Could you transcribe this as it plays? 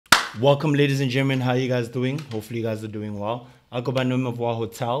Welcome, ladies and gentlemen. How are you guys doing? Hopefully, you guys are doing well. I'll go by the name of Wa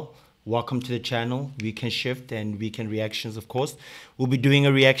Hotel. Welcome to the channel, Weekend Shift and Weekend Reactions, of course. We'll be doing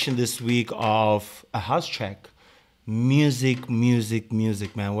a reaction this week of a house track. Music,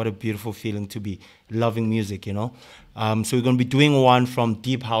 man. What a beautiful feeling to be loving music, you know. So we're going to be doing one from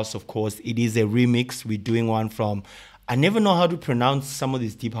Deep House, of course. It is a remix. We're doing one from... I never know how to pronounce some of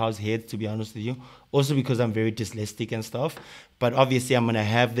these Deep House heads, to be honest with you. Also because I'm very dyslexic and stuff. But obviously, I'm going to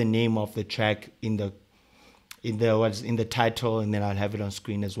have the name of the track in the title, and then I'll have it on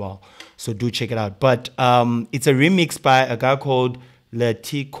screen as well. So do check it out. But it's a remix by a guy called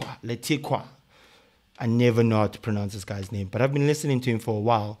LaTique. I never know how to pronounce this guy's name, but I've been listening to him for a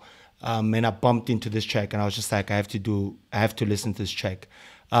while. And I bumped into this track, and I was just like, I have to listen to this track.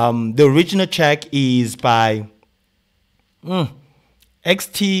 The original track is by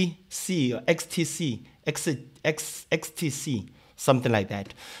XTC or XTC, something like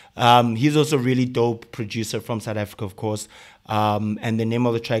that. He's also a really dope producer from South Africa, of course. And the name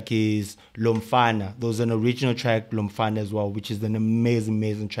of the track is Mfana. There's an original track, Mfana, as well, which is an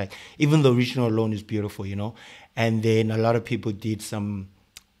amazing track. Even the original alone is beautiful, you know. And then a lot of people did some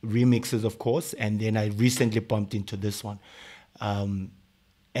remixes, of course. And then I recently bumped into this one.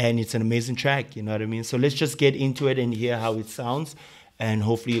 And it's an amazing track, you know what I mean? So let's just get into it and hear how it sounds. And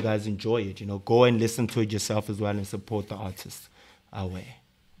hopefully you guys enjoy it, you know. Go and listen to it yourself as well and support the artist our way.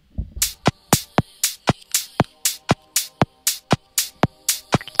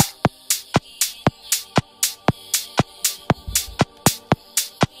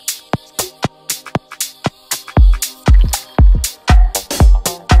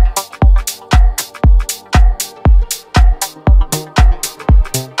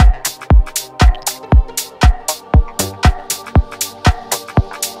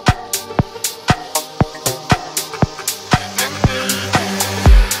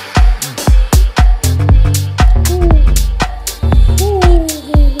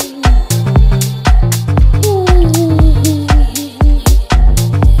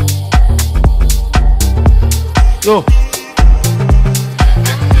 Yo.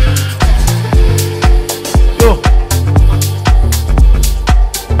 Yo.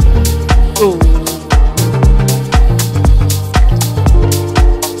 Yo.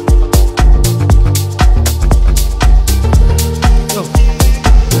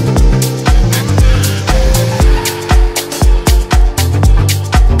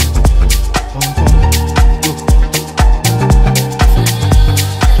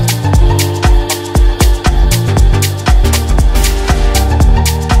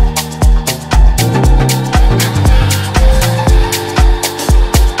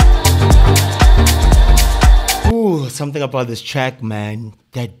 Something about this track, man.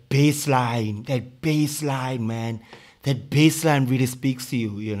 That bass line, man. That bass line really speaks to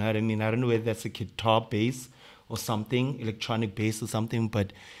you, you know what I mean? I don't know whether that's a guitar bass or something, electronic bass or something,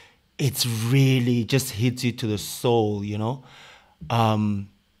 but it's really just hits you to the soul, you know? And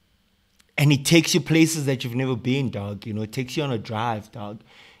it takes you places that you've never been, dog. You know, it takes you on a drive, dog.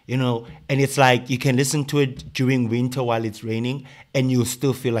 You know, and it's like you can listen to it during winter while it's raining and you'll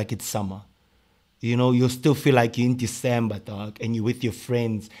still feel like it's summer. You know, you'll still feel like you're in December, dog, and you're with your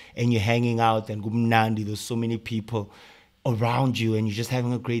friends and you're hanging out and gumnandi. There's so many people around you and you're just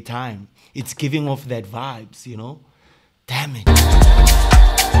having a great time. It's giving off that vibes, you know? Damn it.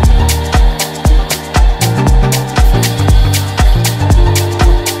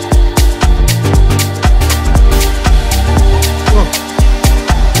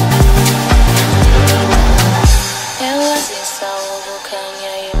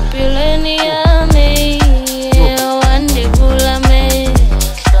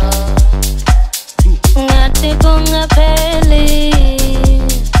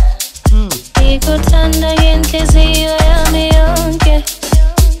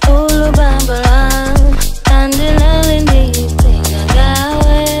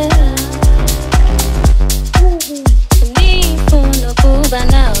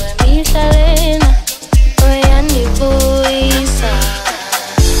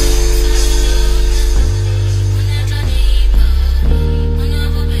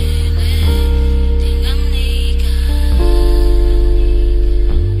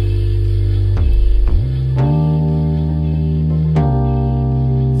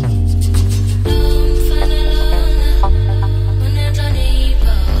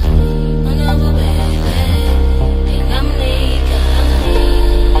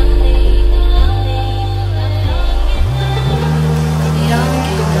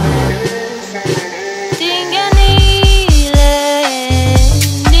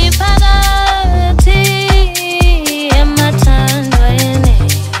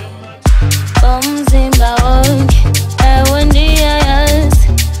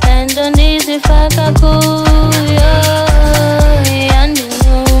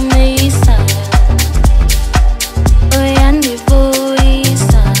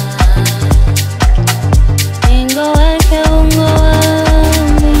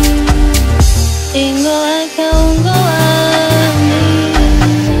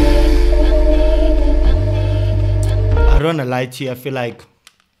 to you, I feel like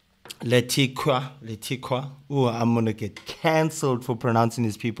LaTique. Ooh, I'm gonna get cancelled for pronouncing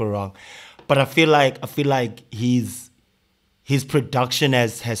these people wrong. But I feel like his production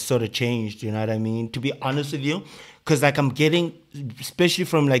has sort of changed, you know what I mean? To be honest with you, because like I'm getting, especially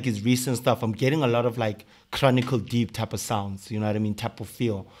from like his recent stuff, I'm getting a lot of like Chronicle Deep type of sounds, you know what I mean? Type of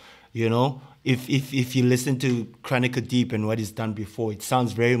feel, you know? If you listen to Chronicle Deep and what he's done before, it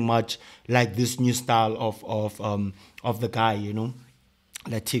sounds very much like this new style of the guy, you know,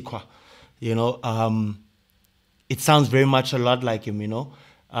 LaTique, you know. It sounds very much a lot like him, you know.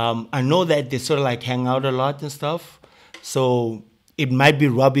 I know that they sort of like hang out a lot and stuff, so it might be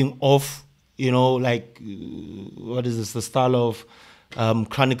rubbing off, you know, like what is this? The style of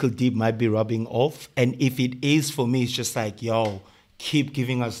Chronicle Deep might be rubbing off, and if it is for me, it's just like, yo, keep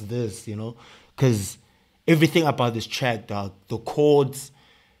giving us this, you know, because everything about this track, dog, the chords,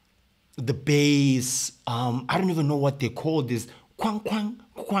 the bass, I don't even know what they call this, quang quang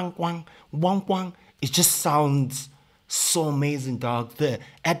quang quang wang wang. It just sounds so amazing, dog. The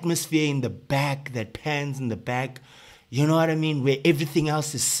atmosphere in the back, that pans in the back, you know what I mean? Where everything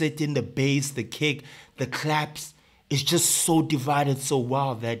else is sitting, the bass, the kick, the claps. It's just so divided so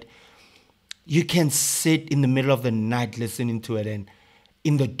well that you can sit in the middle of the night listening to it and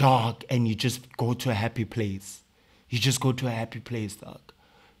in the dark and you just go to a happy place. You just go to a happy place, dog.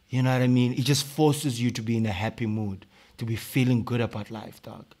 You know what I mean? It just forces you to be in a happy mood, to be feeling good about life,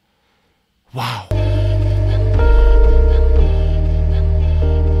 dog. Wow.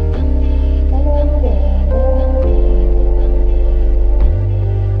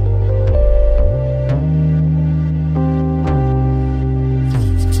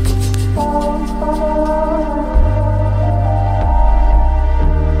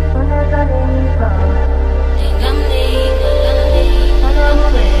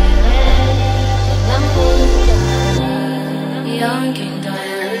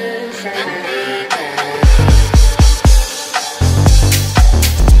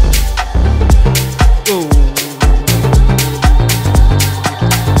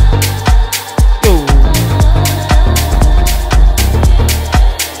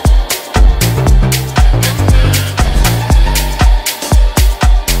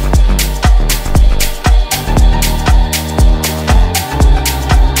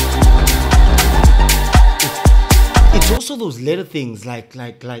 Those little things like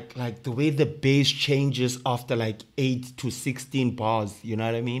the way the bass changes after like 8 to 16 bars, you know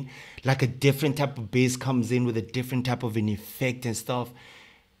what I mean? Like a different type of bass comes in with a different type of an effect and stuff.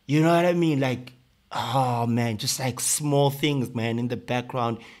 You know what I mean? Like, oh man, just like small things, man. In the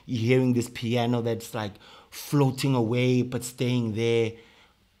background, you're hearing this piano that's like floating away but staying there.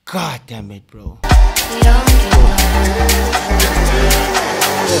 God damn it, bro.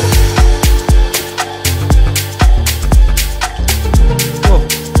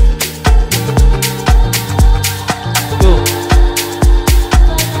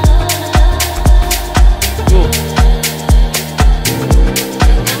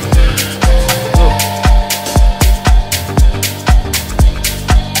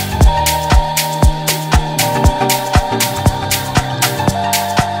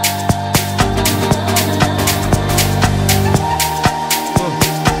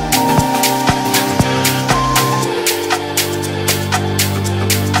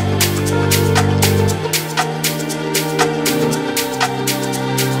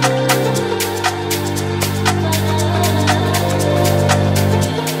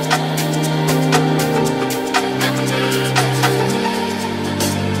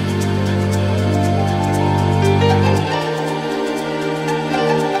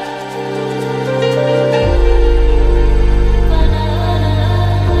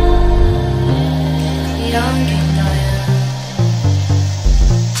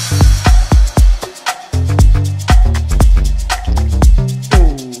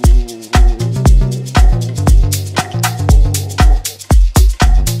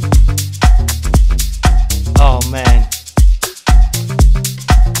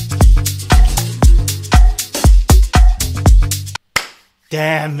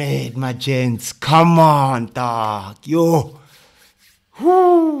 Damn it, my gents. Come on, dog. Yo.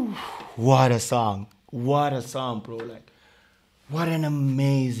 Whoo. What a song. What a song, bro. Like, what an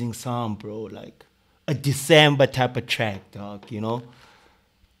amazing song, bro. Like, a December type of track, dog, you know?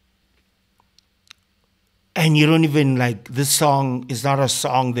 And you don't even, like, this song is not a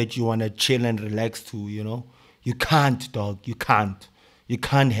song that you want to chill and relax to, you know? You can't, dog. You can't. You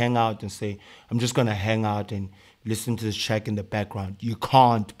can't hang out and say, I'm just going to hang out and listen to this track in the background. You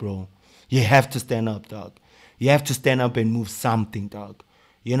can't, bro. You have to stand up, dog. You have to stand up and move something, dog.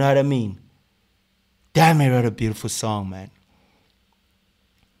 You know what I mean? Damn it, what a beautiful song, man.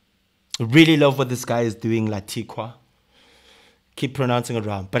 Really love what this guy is doing, LaTique. Keep pronouncing it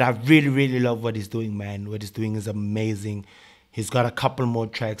wrong. But I really, really love what he's doing, man. What he's doing is amazing. He's got a couple more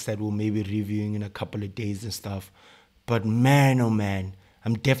tracks that we'll maybe reviewing in a couple of days and stuff. But man, oh man,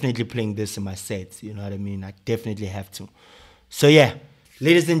 I'm definitely playing this in my sets. You know what I mean? I definitely have to. So yeah,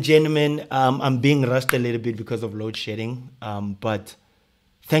 ladies and gentlemen, I'm being rushed a little bit because of load shedding. But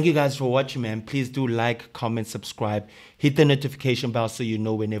thank you guys for watching, man. Please do like, comment, subscribe. Hit the notification bell so you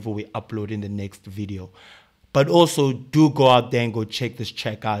know whenever we upload in the next video. But also do go out there and go check this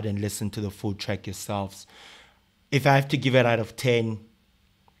track out and listen to the full track yourselves. If I have to give it out of 10,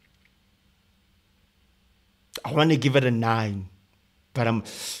 I want to give it a 9. But I'm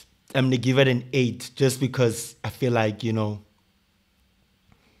going to give it an 8 just because I feel like, you know,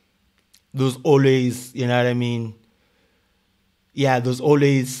 there's always, you know what I mean? Yeah, there's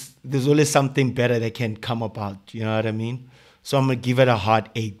always something better that can come about, you know what I mean? So I'm gonna give it a hard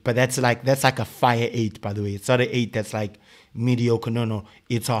 8, but that's like a fire 8, by the way. It's not an 8 that's like mediocre. No,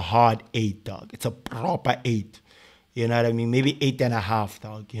 it's a hard 8, dog. It's a proper 8. You know what I mean? Maybe 8.5,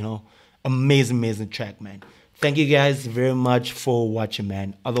 dog. You know, amazing track, man. Thank you guys very much for watching,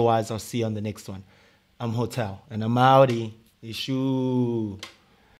 man. Otherwise, I'll see you on the next one. I'm Hotel and I'm outie. Issue.